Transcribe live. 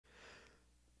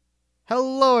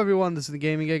Hello everyone, this is the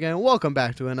GamingGiga and welcome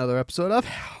back to another episode of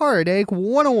Heartache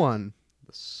 101.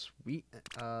 The sweet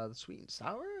and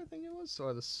sour, I think it was,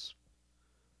 or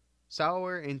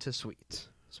sour into sweet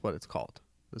is what it's called.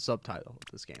 The subtitle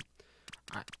of this game.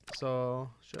 Alright, so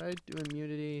should I do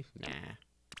immunity? Nah.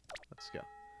 Let's go.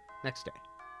 Next day.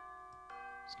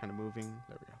 It's kind of moving.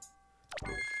 There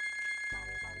we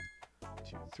go.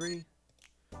 2, 3.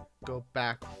 Go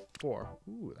back 4.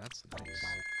 Ooh, that's nice.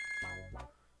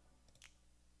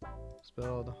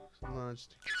 Spelled lunch,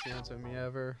 chance at me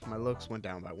ever. My looks went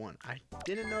down by 1. I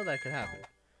didn't know that could happen.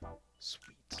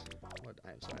 Sweet. What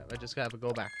items do I have? I just gotta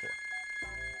go back 4.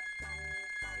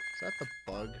 Is that the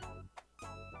bug?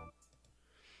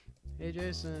 Hey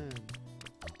Jason.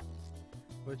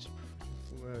 Which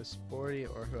who has sporty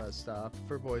or who has stop?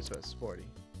 For boys who has sporty.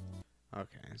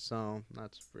 Okay, so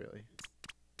that's really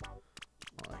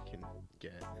all I can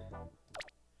get.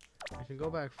 I can go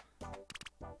back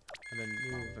and then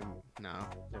move and no,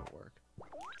 didn't work.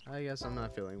 I guess I'm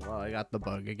not feeling well. I got the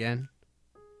bug again.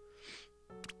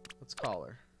 Let's call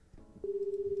her.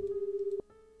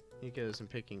 Keika isn't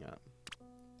picking up.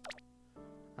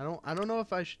 I don't know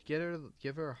if I should give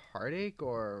her a heartache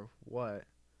or what.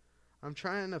 I'm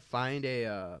trying to find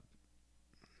a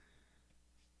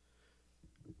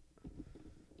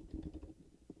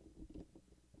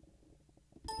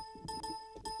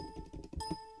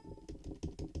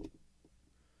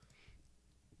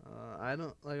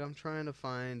I'm trying to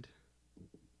find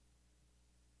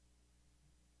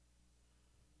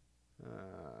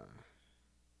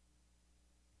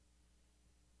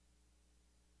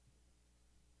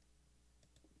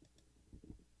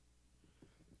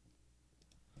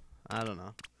I don't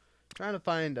know. Trying to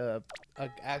find a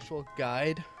actual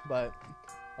guide, but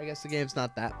I guess the game's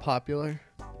not that popular.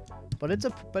 But it's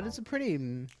a pretty,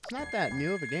 it's not that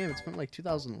new of a game. It's from like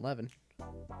 2011.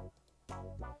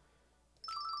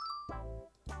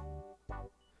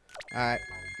 Alright.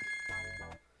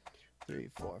 3,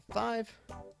 4, 5.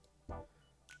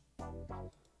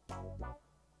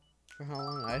 For how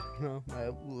long? I don't know. My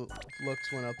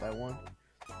looks went up by 1.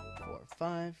 4,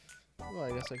 5. Well,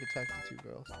 I guess I could talk to 2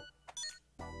 girls.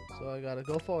 So I gotta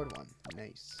go forward 1.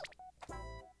 Nice.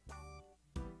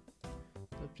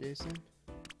 What's up, Jason?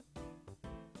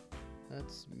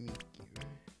 That's Miki,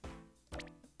 right?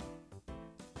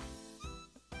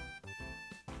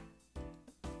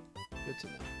 Good to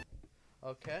know.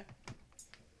 Okay.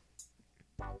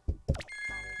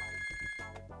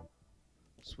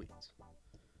 Sweet.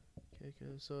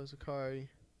 Okay, so it's Akari.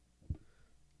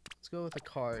 Let's go with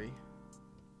Akari.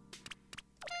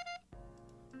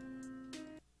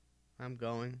 I'm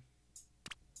going.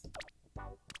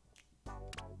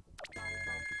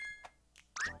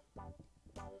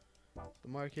 The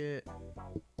market.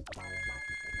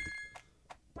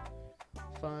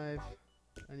 5.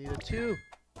 I need a 2.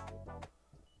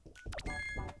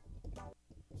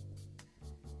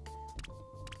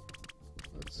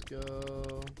 Let's go.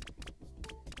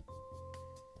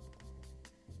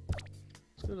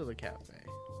 Let's go to the cafe.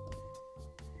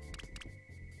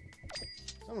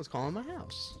 Someone's calling my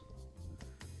house.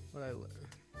 What I live.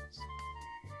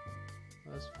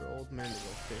 That's for old men to go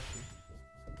fishing.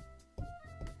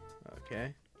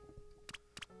 Okay.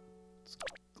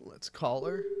 Let's call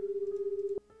her.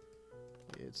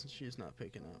 Yeah, she's not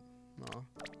picking up. No.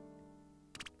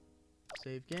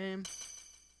 Save game.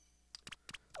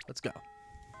 Let's go.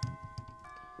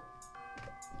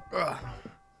 Ugh.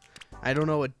 I don't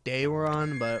know what day we're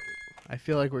on, but I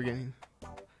feel like we're getting.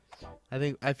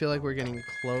 I feel like we're getting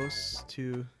close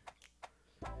to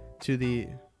the.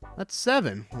 That's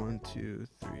 7. 1, 2,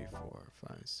 3, 4,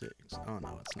 5, 6. Oh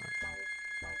no, it's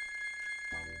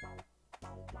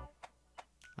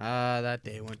not. That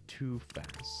day went too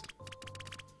fast.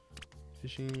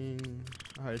 Fishing.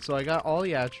 Alright, so I got all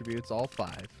the attributes, all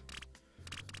 5.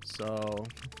 So,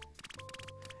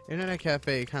 Internet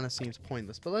Cafe kind of seems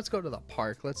pointless, but let's go to the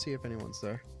park. Let's see if anyone's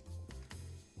there.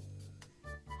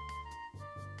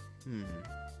 Maybe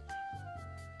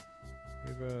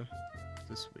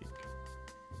this week.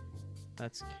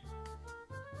 That's...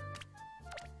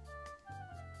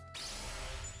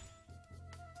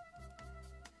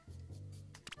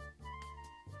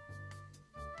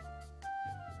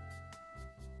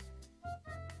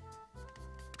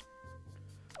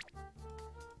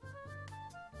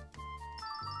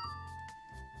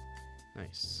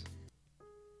 Nice.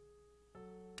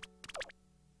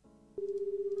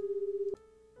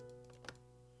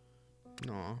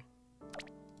 No.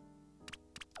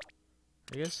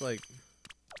 I guess like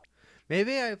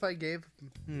maybe if I gave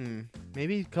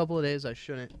maybe a couple of days I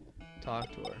shouldn't talk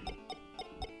to her.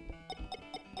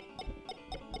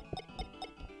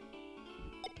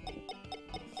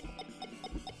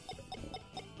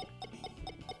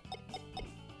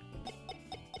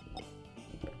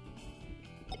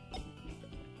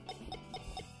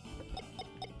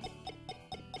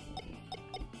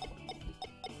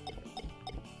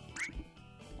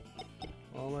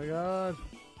 Oh my god.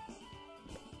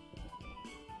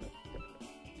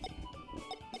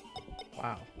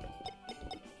 Wow.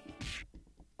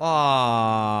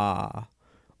 Ah,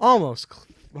 almost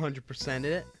 100%ed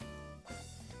it.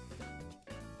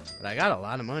 But I got a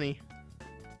lot of money.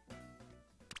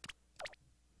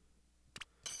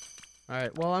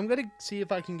 Alright, well, I'm gonna see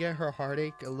if I can get her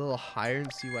Heartache a little higher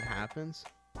and see what happens.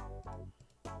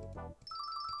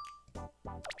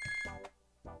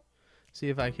 See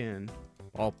if I can...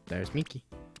 Oh, there's Miki.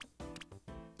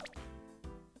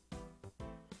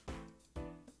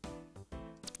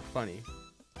 Funny.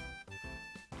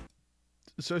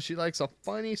 So she likes a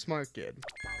funny, smart kid.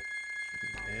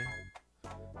 Okay.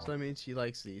 So that means she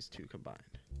likes these two combined.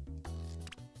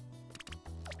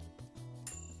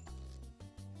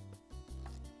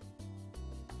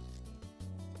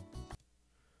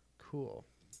 Cool.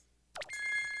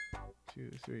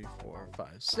 2, 3, 4, 5,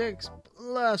 6.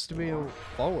 Plus to be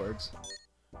forwards.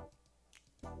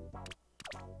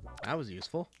 That was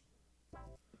useful.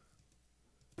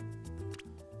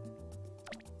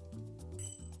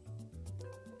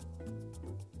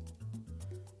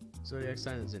 Zodiac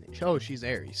sign is in. Oh, she's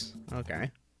Aries.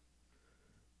 Okay.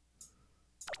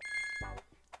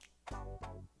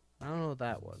 I don't know what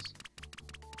that was.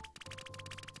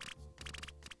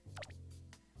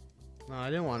 No, I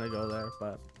didn't want to go there,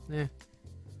 but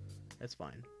it's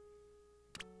fine.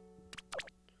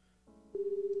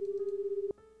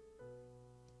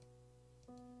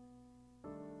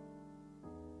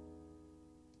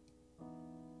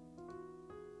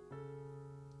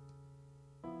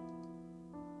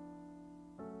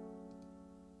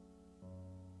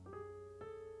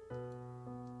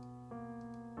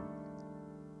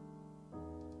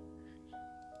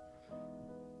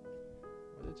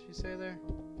 What did she say there?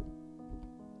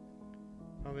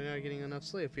 Probably not getting enough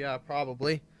sleep. Yeah,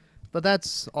 probably. But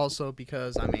that's also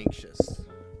because I'm anxious.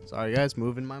 Sorry, guys,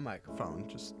 moving my microphone.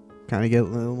 Just kind of get a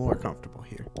little more comfortable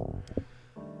here.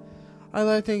 I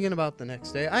like thinking about the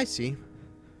next day. I see.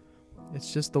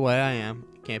 It's just the way I am.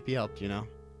 It can't be helped, you know.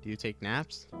 Do you take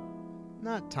naps?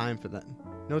 Not time for them.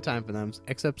 No time for them,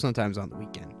 except sometimes on the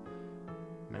weekend.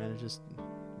 Man, just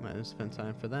might have spent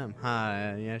time for them.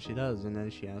 Hi, yeah, she does. And then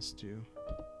she has to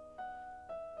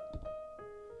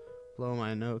blow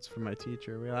my notes for my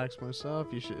teacher. Relax myself.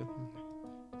 You should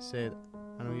say it.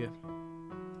 I don't get.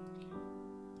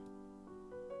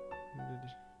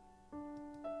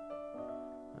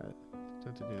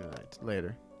 Don't do that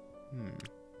later.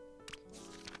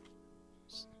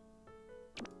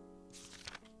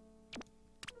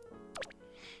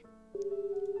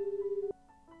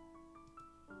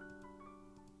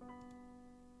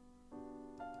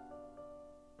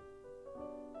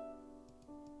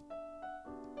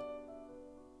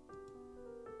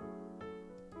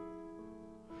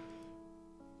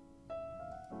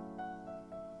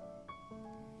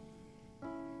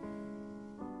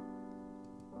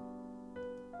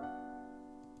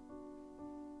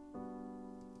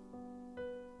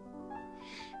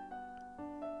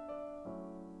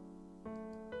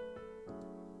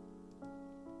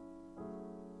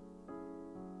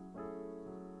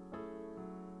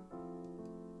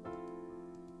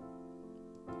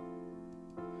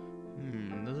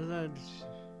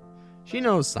 She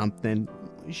knows something.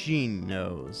 She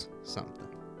knows something.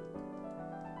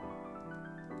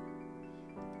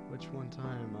 Which one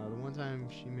time? The one time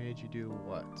she made you do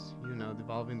what? You know,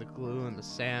 involving the glue and the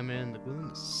salmon. The glue and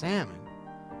the salmon?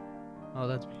 Oh,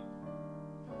 that's me.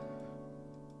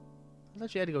 I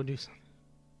thought you had to go do something.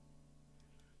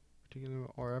 Particular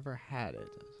or ever had it.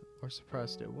 Or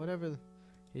suppressed it. Whatever the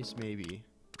case may be.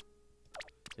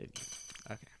 Okay.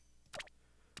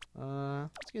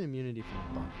 Let's get immunity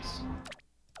from bugs.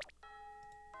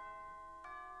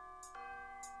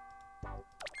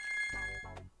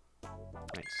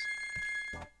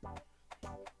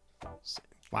 Nice.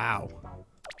 Wow.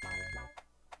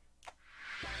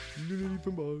 Immunity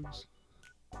from bugs.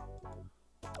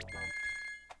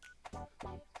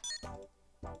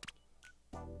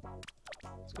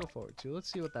 Let's go forward to.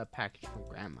 Let's see what that package from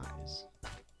Grandma is.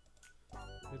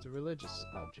 It's a religious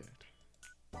object.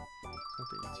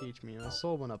 Something to teach me. I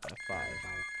sold one up at 5.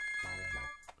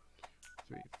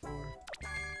 3, 4.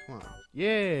 Come on.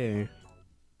 Yay!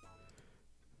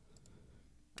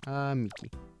 Miki.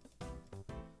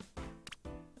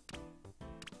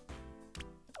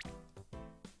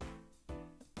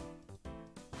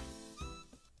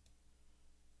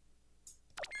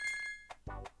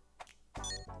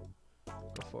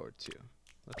 Go forward 2.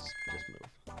 Let's just move.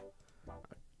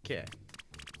 Okay.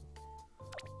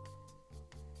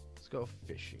 Let's go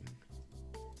fishing.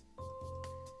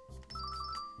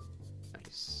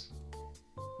 Nice.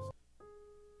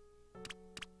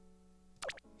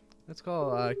 Let's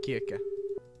call Keika.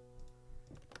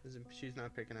 She's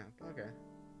not picking up. Okay.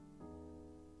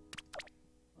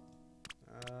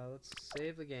 Let's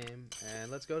save the game and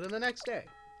let's go to the next day.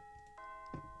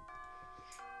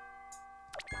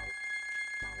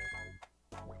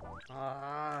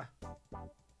 Ah.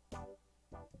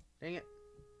 Dang it.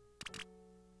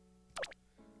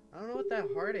 I don't know what that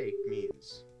heartache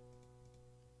means.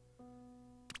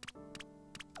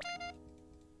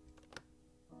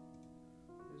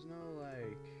 There's no,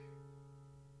 like...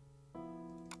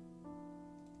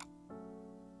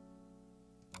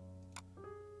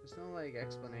 There's no, like,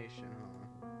 explanation, huh?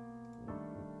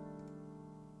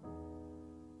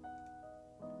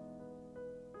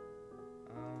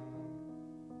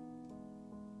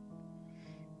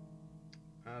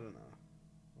 I don't know.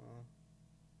 Well...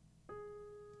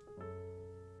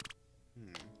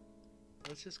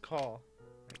 Let's just call.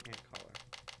 I can't call her.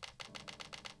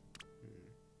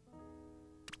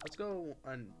 Let's go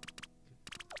on.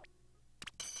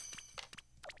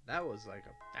 That was like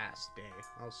a fast day.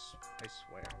 I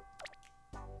swear.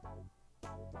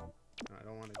 No, I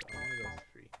don't want to go. I want to go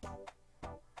 3,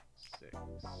 6.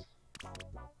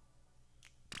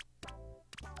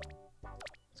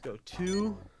 Let's go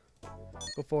 2.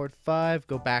 Go forward 5.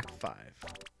 Go back 5.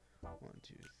 1,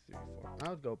 2, 3, 4. I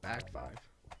would go back 5.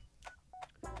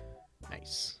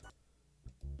 Nice.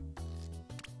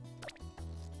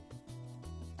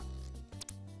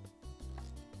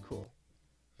 Cool.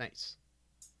 Nice.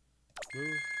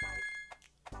 Move.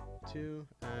 2,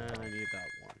 and I need that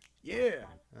 1. Yeah!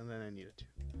 And then I need a 2.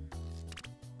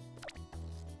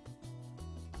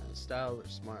 Style or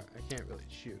smart, I can't really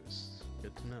choose.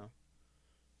 Good to know.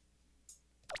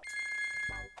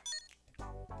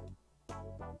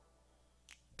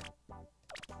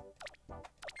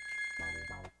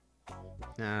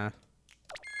 Nah.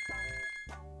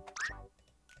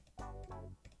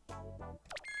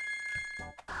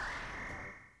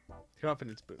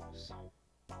 Confidence boost.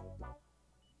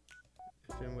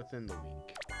 If in within the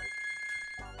week.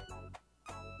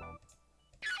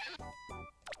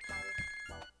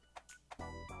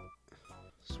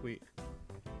 Sweet.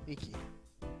 Miki.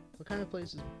 What kind of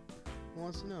places? Who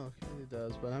wants to know? It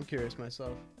does, but I'm curious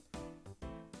myself.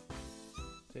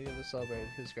 Take it to celebrate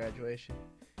his graduation.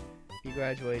 He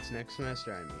graduates next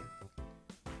semester, I mean.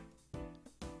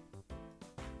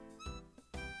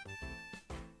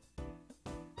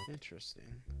 Interesting.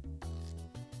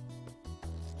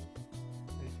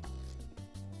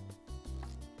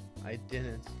 I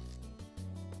didn't.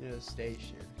 Near the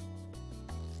station.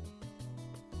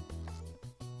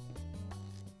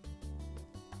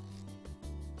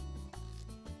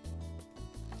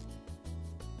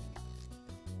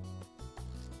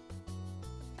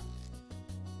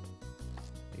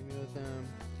 Take me with them.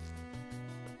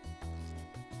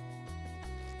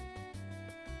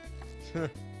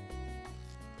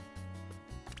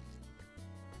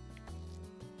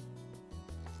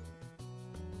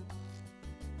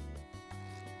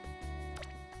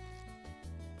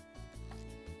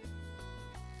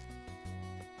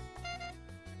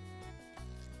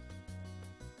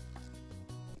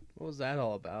 What was that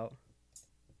all about?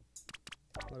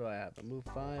 What do I have? I move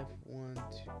 5. 1, 2.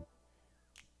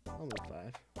 I'll move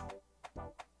 5.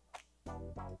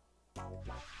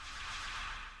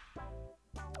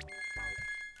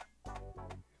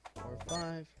 4,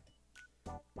 5.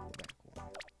 Go back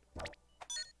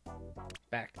 1.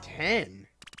 Back 10.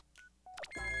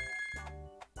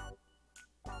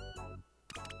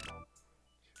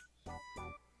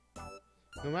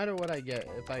 No matter what I get,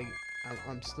 if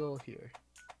I'm still here.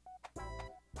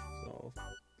 So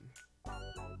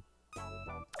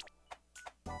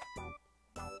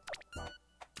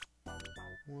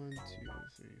 1, 2,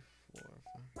 3, 4,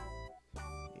 5,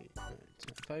 8, 9,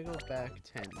 10. If I go back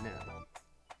 10 now.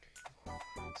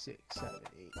 6, 7,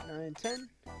 8, 9, 10.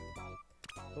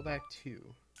 Go back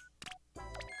 2.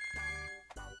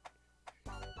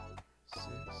 6.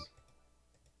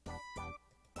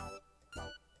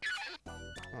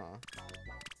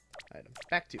 Item.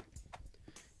 Back 2.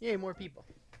 Yay, more people.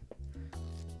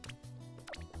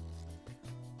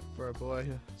 For a boy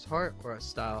who has heart or a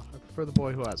style? I prefer the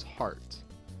boy who has heart.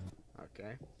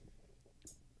 Okay.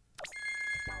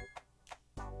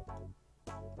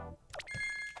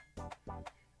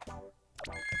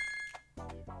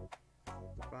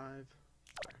 Five.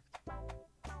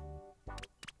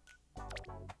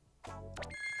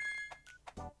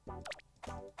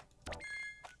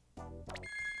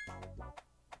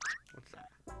 What's that?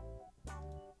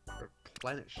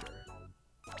 Replenisher.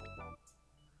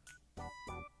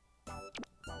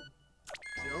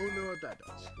 Don't know what that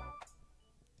does.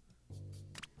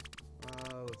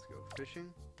 Let's go fishing.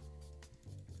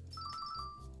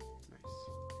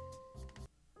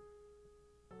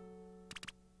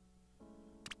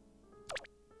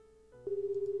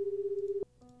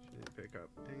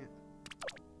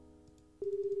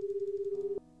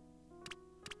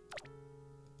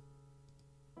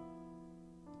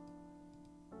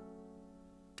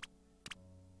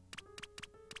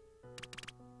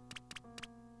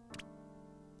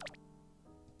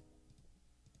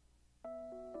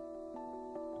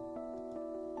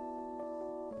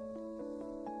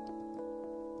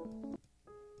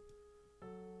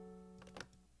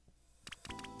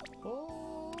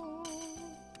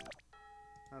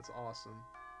 That's awesome.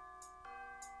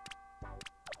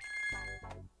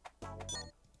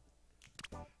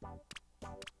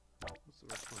 What's the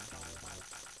rest one?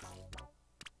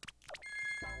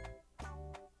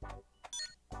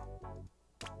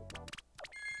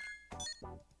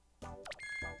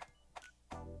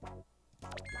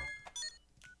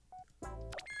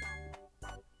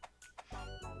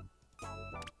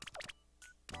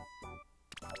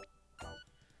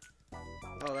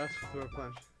 Oh, that's for a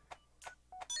punch.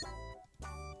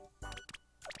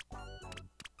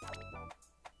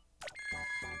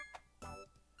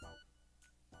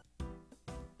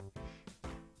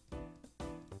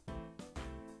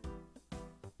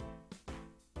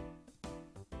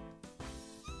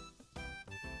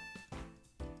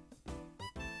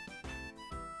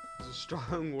 It's a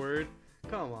strong word.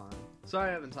 Come on. Sorry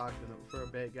I haven't talked to them for a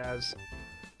bit, guys.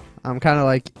 I'm kind of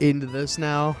like into this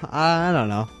now. I don't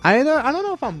know. I don't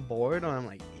know if I'm bored or I'm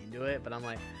like into it, but I'm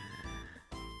like,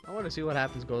 I want to see what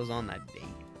happens goes on that date.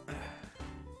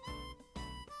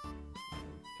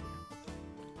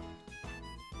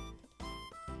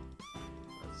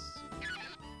 Let's see.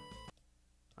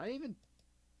 I even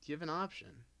give an option.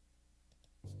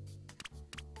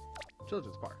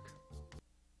 Children's Park.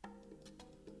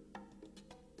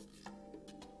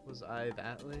 Was I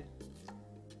that late?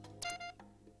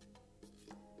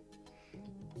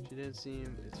 She didn't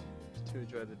seem to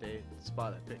enjoy the date. The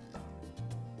spot I picked up.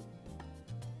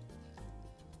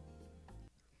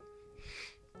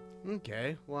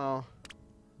 Okay, well,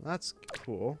 that's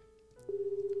cool.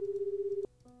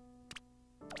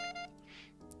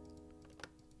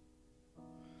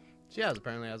 She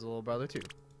apparently has a little brother too.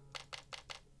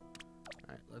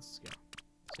 Alright, let's go.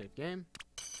 Save game.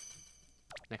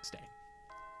 Next day.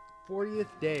 40th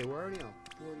day. We're already on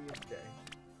 40th day.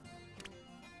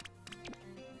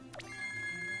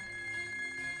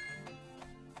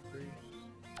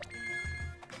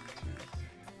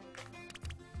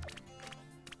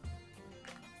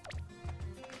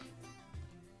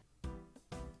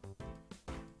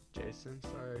 Jason,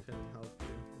 sorry I couldn't help you.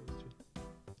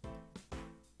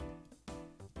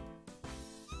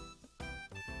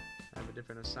 I have a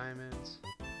different assignment.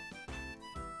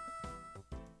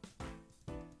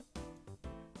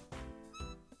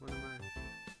 What am I?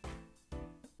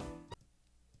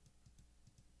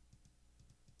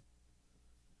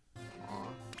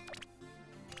 Aw.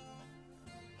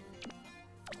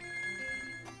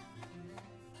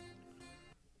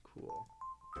 Cool.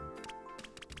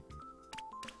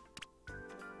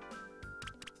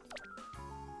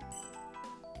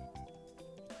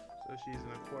 So she's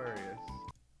an Aquarius.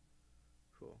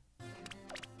 Cool.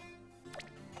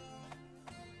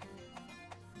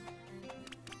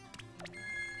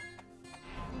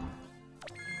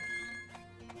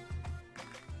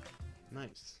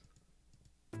 Nice.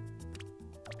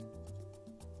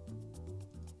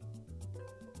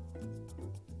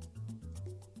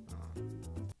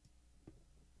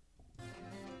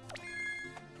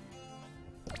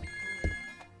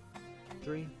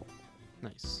 Three.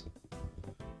 Nice.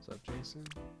 What's up, Jason?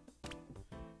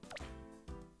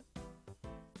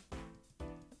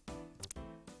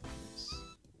 Nice.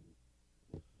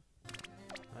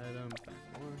 Item, back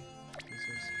one.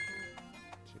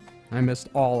 I missed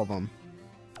all of them.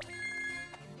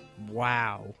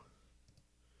 Wow.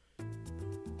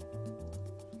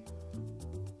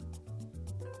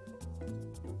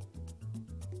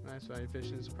 Nice, value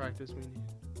fishing is a practice we need.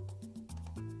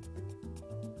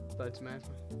 That's match.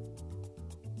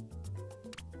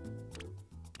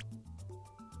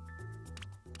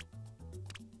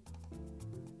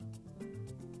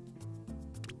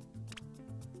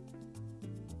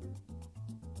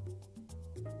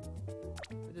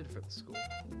 I did it for the school.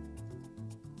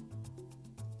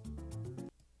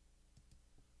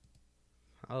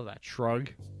 Oh, that shrug.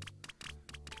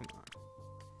 Come on.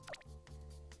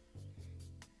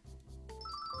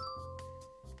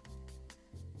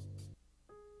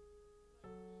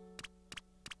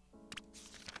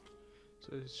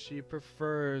 So she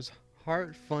prefers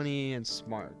heart, funny, and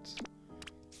smart.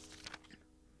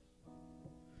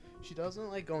 She doesn't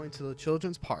like going to the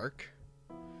children's park.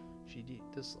 She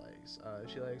dislikes.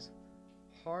 She likes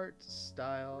heart,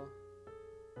 style.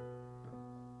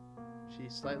 She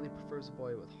slightly prefers a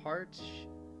boy with heart. She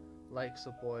likes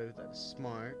a boy that is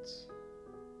smart.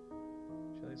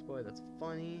 She likes a boy that's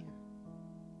funny.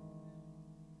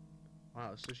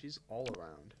 Wow, so she's all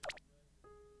around.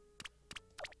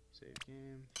 Save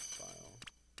game, file.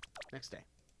 Next day.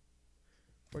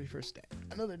 41st day.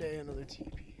 Another day, another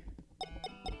TP.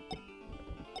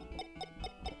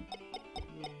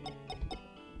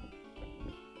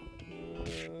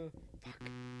 Fuck.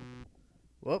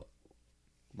 Whoop.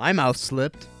 My mouth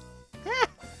slipped.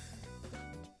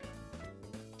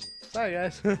 Sorry,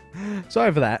 guys.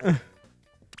 Sorry for that.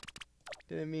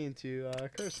 Didn't mean to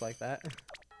curse like that.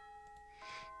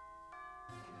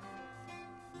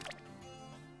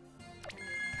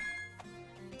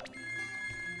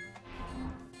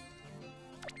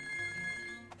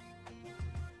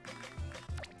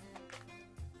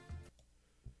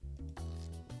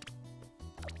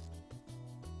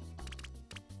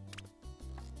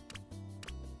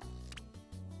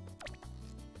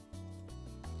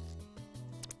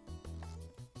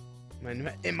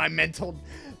 In my mental,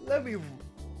 let me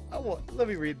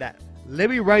read that. Let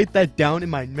me write that down in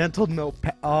my mental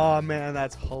notepad. Oh man,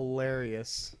 that's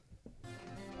hilarious.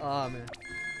 Oh man.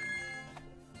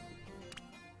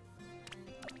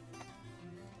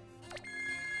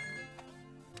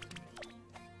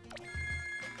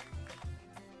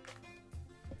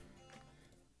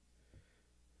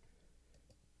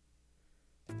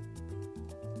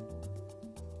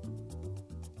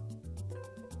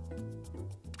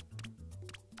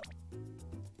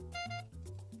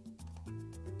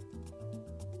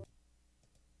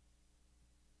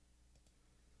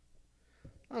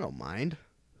 I don't mind.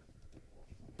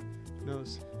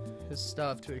 Knows his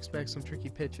stuff to expect some tricky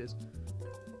pitches.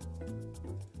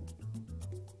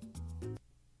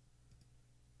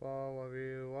 Ball, what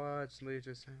we watch, lead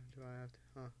just do I have to?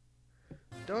 Huh.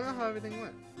 Don't know how everything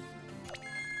went.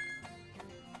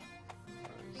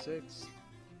 5, 6.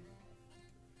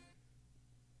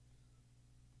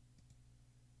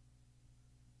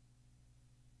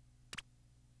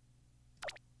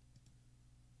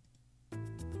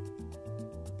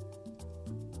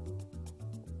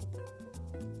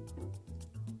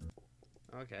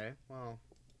 Okay, well,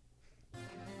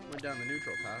 went down the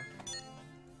neutral path.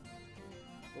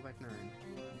 Go back 9. 1,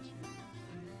 2,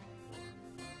 3, 4, 5.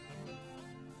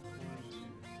 1, 2,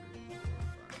 3, 4,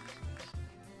 5, 6.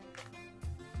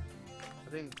 I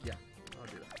think, yeah, I'll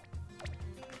do that.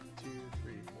 2,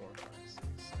 3, 4, 5, 6,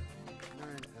 7, 8, 9,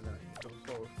 and then I go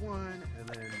forward 1, and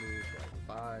then move right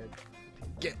 5.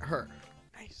 Get her.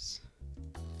 Nice.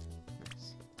 Nice.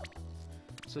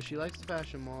 So she likes the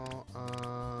fashion mall.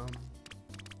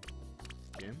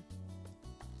 Gym.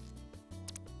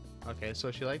 Okay, so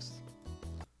she likes.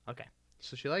 Okay,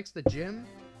 so she likes the gym.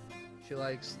 She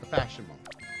likes the fashion mall.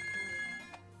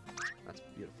 That's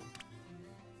beautiful.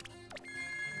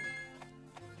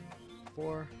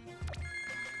 4,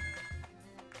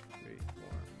 3, 4.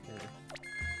 Yeah.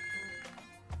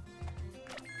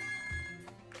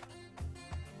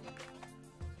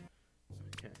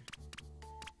 Okay.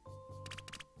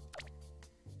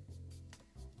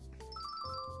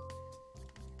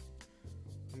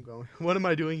 I'm going. What am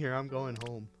I doing here? I'm going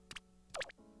home.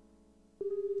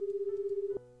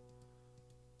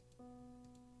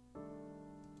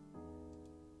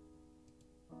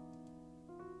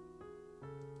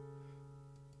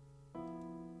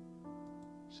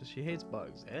 So she hates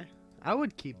bugs, eh? I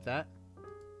would keep that.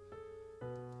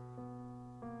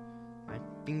 My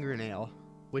fingernail.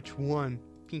 Which one?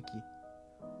 Pinky.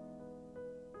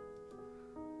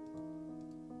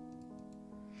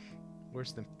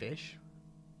 Worse than fish?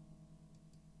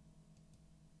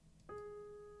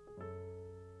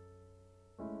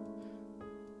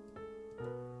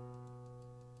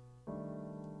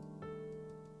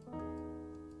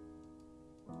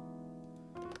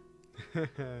 She's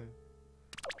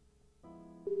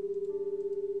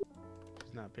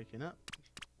not picking up.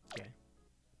 Okay.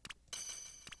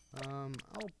 I'll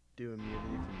do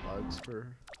immunity from bugs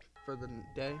for the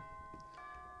day.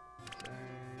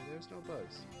 There's no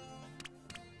bugs.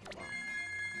 Wow.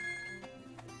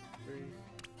 3.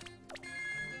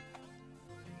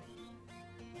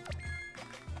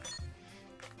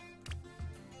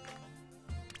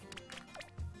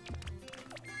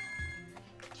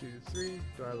 2, 3.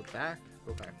 Do I look back?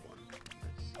 Go back 1.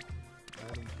 Nice. Do I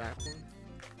look back 1?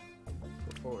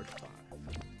 Go forward 5.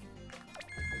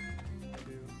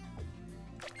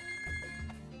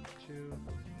 2.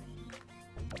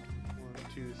 1,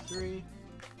 2, 3.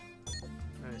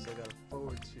 Nice, I got a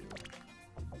forward 2.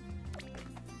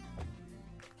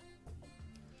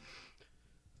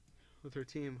 With her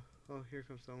team. Oh, here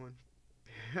comes someone.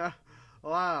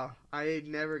 Wow, I ain't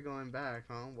never going back,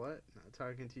 huh? What? Not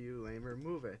talking to you, lamer.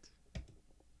 Move it.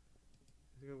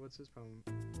 What's his problem?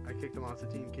 I kicked him off the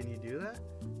team. Can you do that?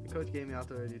 The coach gave me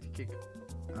authority to kick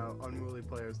out unruly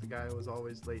players. The guy was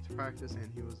always late to practice,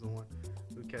 and he was the one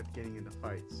who kept getting into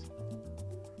fights.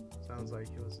 Sounds like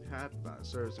he was happy about it.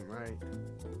 Serves him right.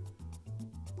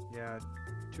 Yeah,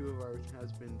 2 of ours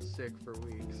has been sick for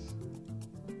weeks.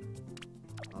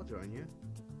 I'll join you.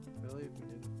 Really? If we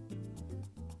did.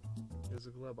 Here's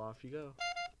a glove. Off you go.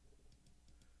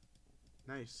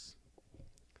 Nice.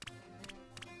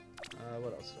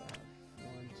 What else do I have?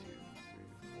 1, 2,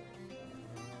 3,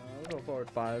 4, 5. I'll go forward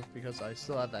 5 because I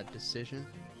still have that decision.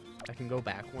 I can go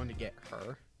back 1 to get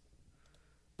her.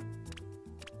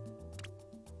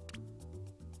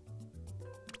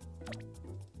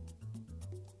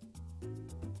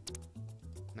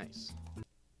 Nice. 2,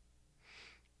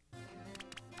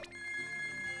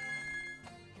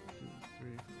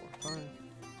 3, 4, 5.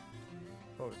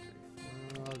 Forward 3.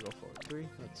 I'll go forward 3.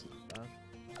 That's not bad.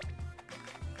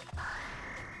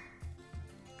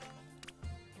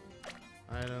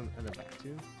 Item and then back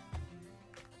 2.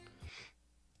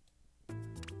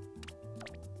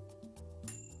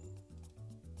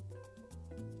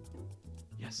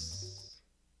 Yes.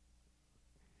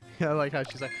 Yeah, I like how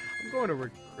she's like, I'm going to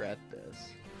regret this.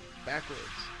 Backwards.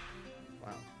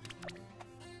 Wow.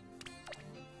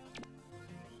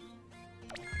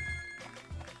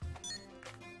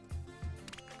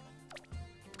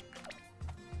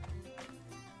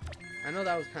 I know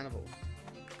that was kind of a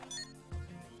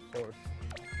forward.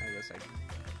 I guess I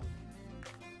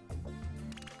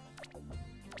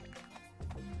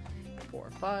 4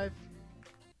 or 5.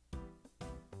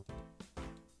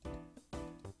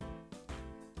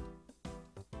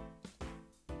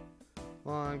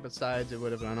 Long, besides, it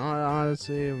would have gone on,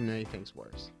 honestly, many things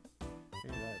worse.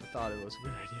 And I thought it was a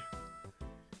good idea.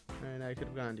 And I could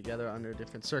have gone together under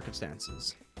different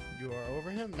circumstances. You are over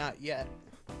him? Not yet.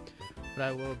 But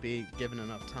I will be given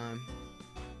enough time.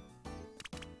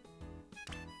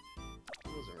 It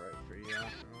wasn't right for you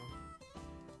after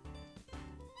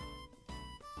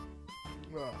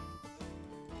all. Ugh.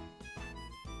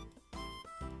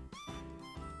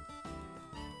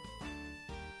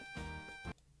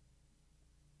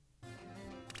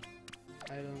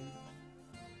 Item.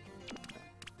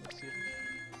 Let's see.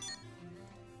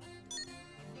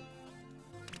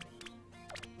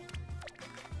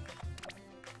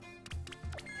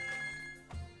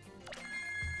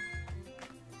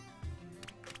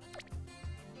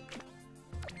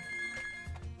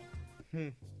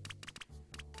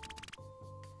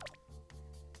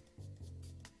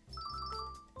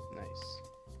 Nice.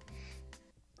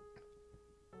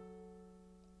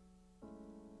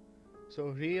 So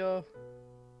Rio,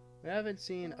 we haven't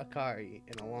seen Akari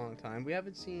in a long time. We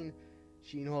haven't seen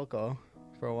Shinhoko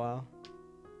for a while.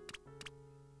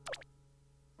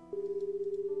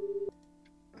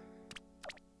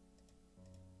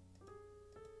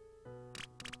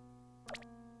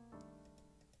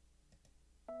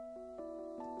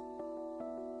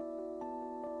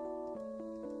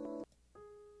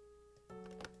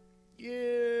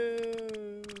 Yeah,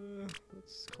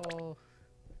 let's call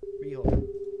Rio.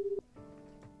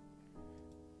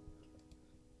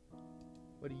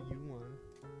 What do you want?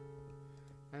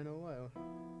 I know what.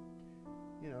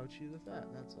 You know, chew the fat.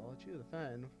 That's all. Chew the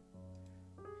fat. And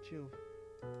chew.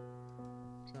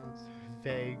 Sounds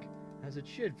vague, as it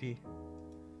should be.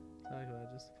 Talk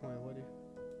about just the point. What do you?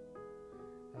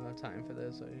 I don't have time for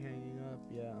this. Are you hanging up?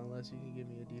 Yeah, unless you can give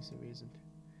me a decent reason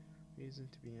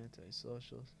to be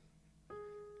antisocial.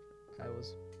 I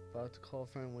was about to call a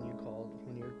friend when you called.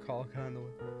 When your call kind of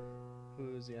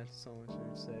who is the answer? Someone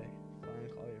should say, "Fine,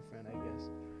 call your friend." I guess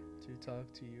to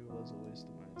talk to you was a waste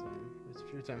of my time. It's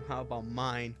your time. How about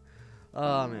mine?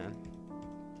 Oh man.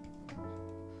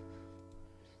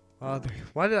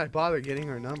 Why did I bother getting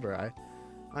her number?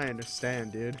 I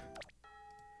understand, dude.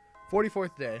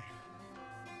 44th day.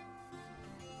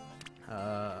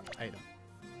 Item.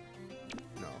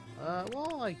 No.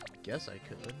 Well, I guess I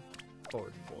could.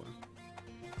 Forward 4.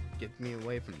 Get me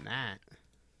away from that.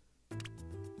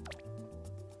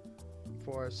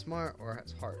 For smart or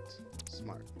has heart?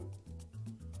 Smart.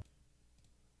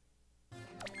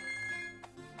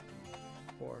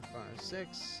 4, 5,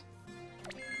 6.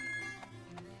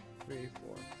 3,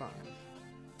 4, 5.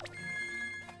 2,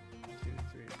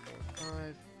 3, 4,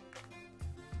 5.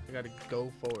 I gotta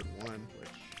go forward 1, which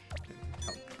can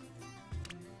help.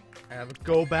 I have a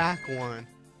go back 1.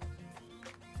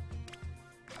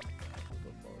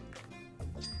 Go forward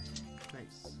 1.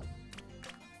 Nice.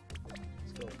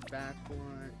 Let's go back 1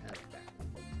 and back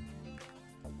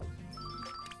 1.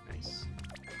 Nice.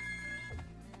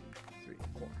 3,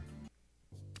 4.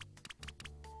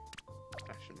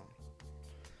 Fashion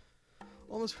on.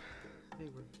 Almost.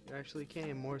 It actually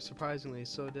came, more surprisingly,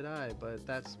 so did I, but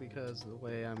that's because of the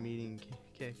way I'm meeting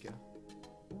Keika.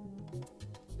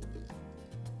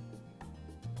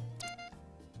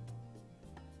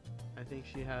 I think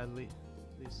she had at least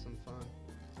some fun.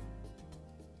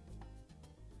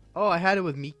 Oh, I had it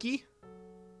with Miki?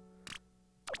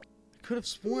 I could have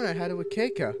sworn I had it with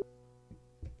Keika.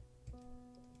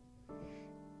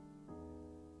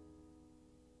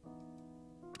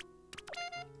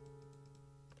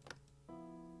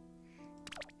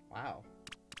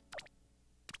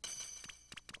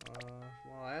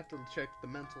 to check the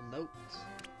mental notes.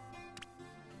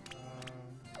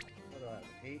 What do I have?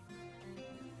 8,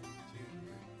 2,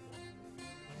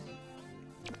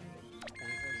 3,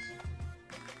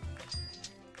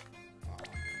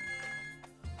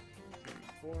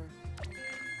 4.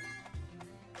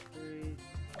 3,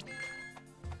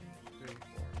 4,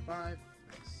 5.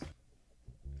 Nice.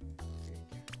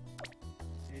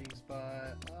 Dating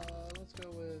spot. Let's go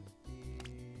with the.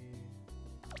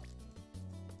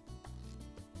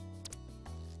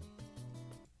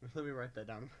 Let me write that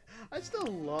down. I still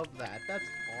love that. That's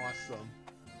awesome.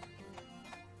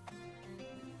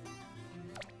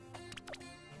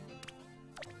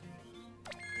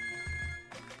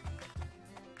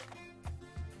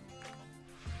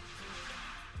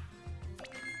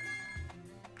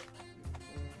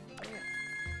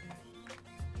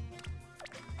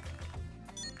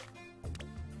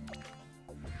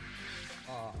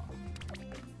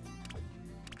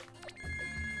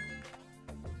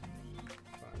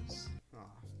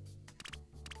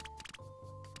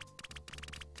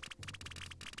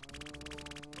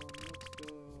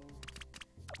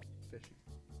 Fishing.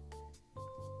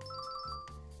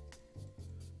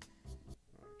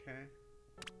 Okay.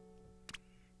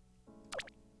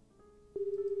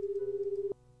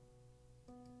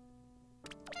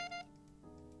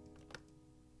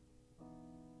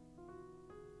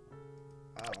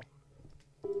 Oh.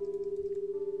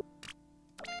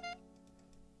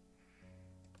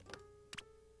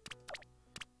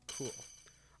 Cool.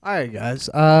 Alright guys,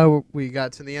 we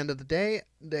got to the end of the day,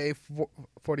 day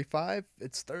 45.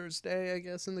 It's Thursday, I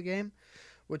guess, in the game,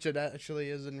 which it actually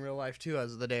is in real life too,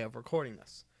 as of the day of recording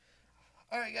this.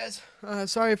 Alright guys,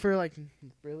 sorry for like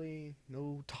really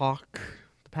no talk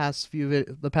the past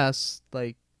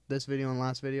like this video and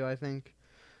last video, I think.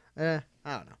 I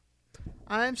don't know.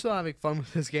 I'm still having fun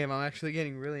with this game. I'm actually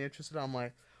getting really interested. I'm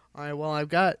like, alright, well, I've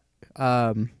got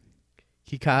Keika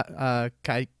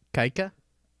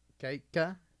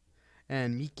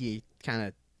and Miki kind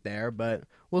of there, but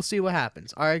we'll see what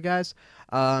happens. Alright guys,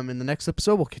 in the next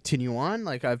episode we'll continue on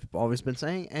like I've always been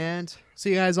saying, and see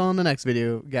you guys all in the next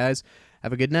video. Guys,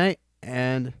 have a good night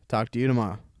and talk to you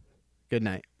tomorrow. Good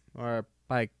night. Or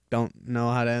I don't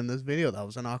know how to end this video. That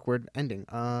was an awkward ending.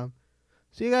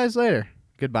 See you guys later.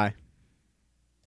 Goodbye.